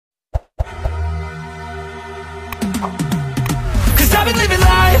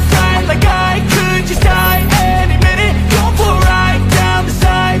like I could just die any minute. Going for a ride down the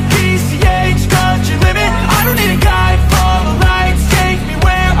side, PCH, country limit. I don't need a guide, follow lights, take me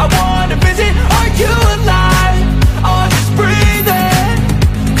where I wanna visit. Are you alive? Or just breathing?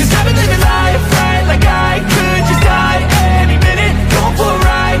 Cause I've been living life right like I could just die any minute. Going for a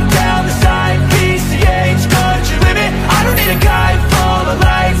ride down the side, PCH, country limit. I don't need a guide, follow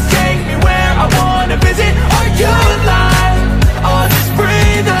lights, take me where I wanna visit. Are you alive? Or just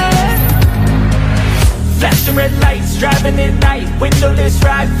breathing? Flashing red lights, driving at night, windowless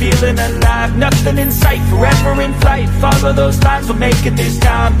ride, feeling alive. Nothing in sight, forever in flight. Follow those lines, we'll make it this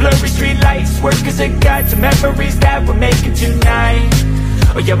time. Blurry street lights, work as a guide to memories that we're making tonight.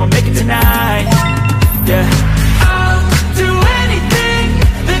 Oh yeah, we'll make it tonight. Yeah. I'll do anything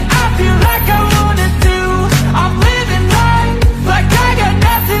that I feel like I wanna do. I'm living life like I got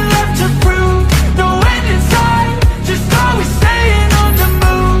nothing left to prove. No end in sight, just always staying on the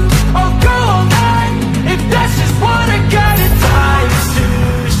move. I'll go all night if that's just what I gotta do. Life's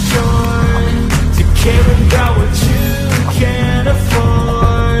too short to care about what you can't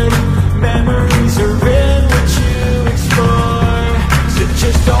afford. Memories are in what you explore, so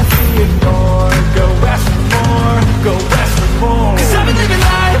just don't be ignored. Go ask for more, go ask for more. Cause I've been living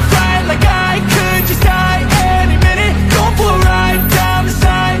life right like I could just die any minute. Going for a ride down the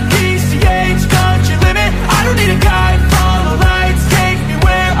side, PCH, country limit. I don't need a guide, follow lights, take me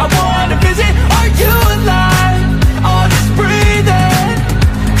where I wanna visit. Are you alive? Or just breathing?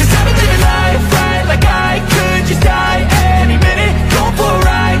 Cause I've been living life right like I could just die any minute. Going for a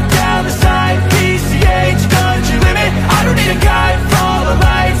ride down the side, PCH, country limit. I don't need a guide, follow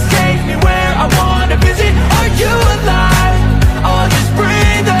lights, take me where I wanna visit. Are you alive? Or just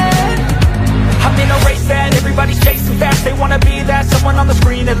breathing? I'm in a race that everybody's chasing fast. They wanna be that someone on the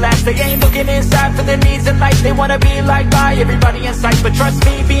screen at last. They ain't looking inside for their needs in life. They wanna be liked by everybody in sight. But trust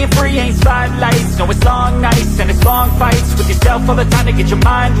me, being free ain't spotlights. No, it's long nights and it's long fights with yourself all the time to get your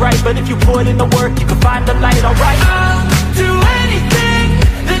mind right. But if you put in the work, you can find the light, alright? I'll do anything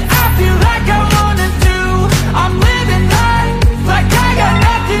that I feel like I wanna do. I'm living life like I got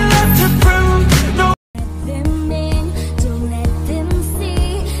nothing left to prove. No. Let them in, don't let them see.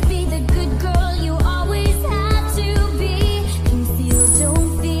 Be the good girl you always had to be. Conceal, don't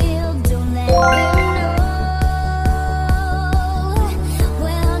feel, don't let them know.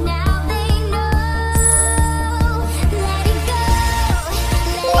 Well, now they know. Let it go, let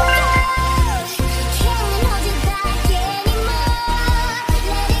it go. Can't hold you back anymore.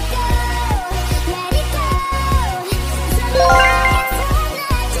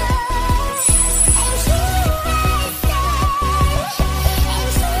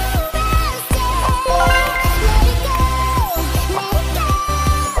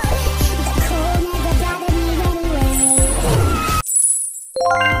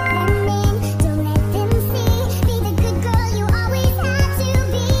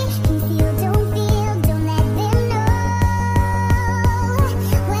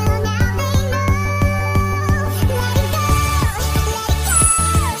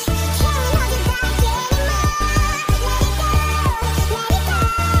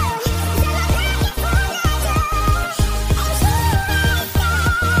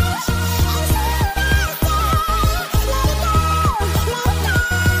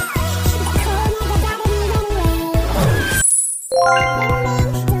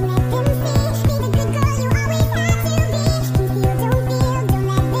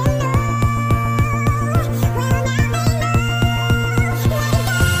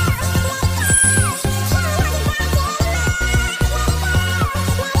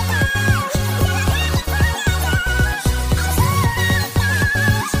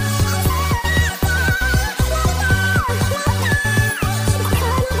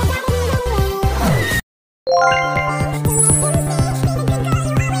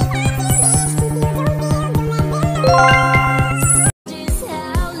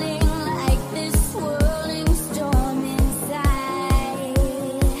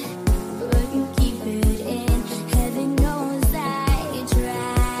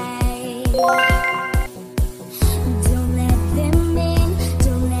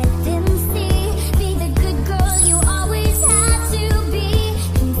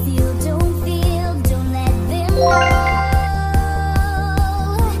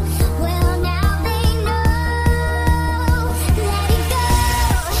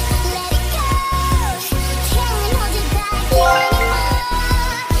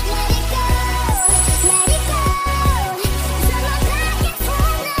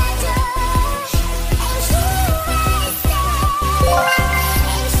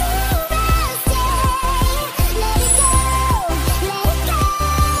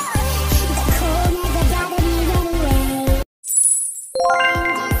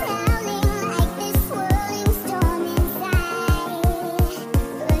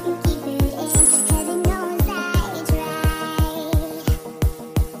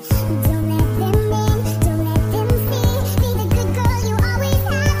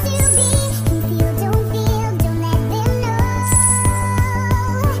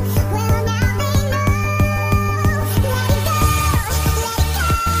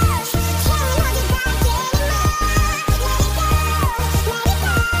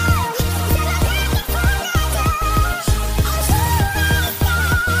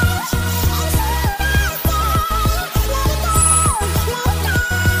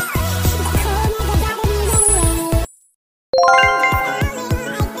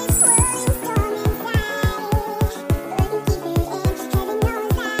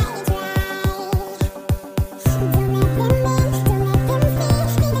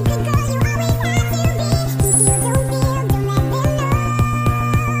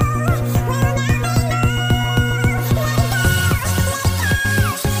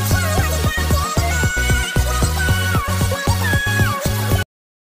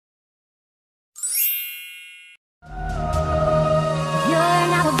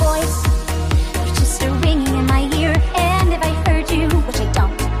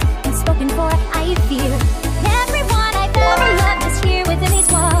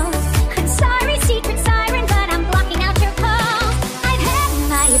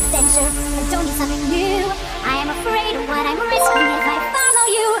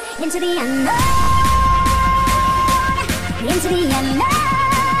 into the unknown, into the unknown.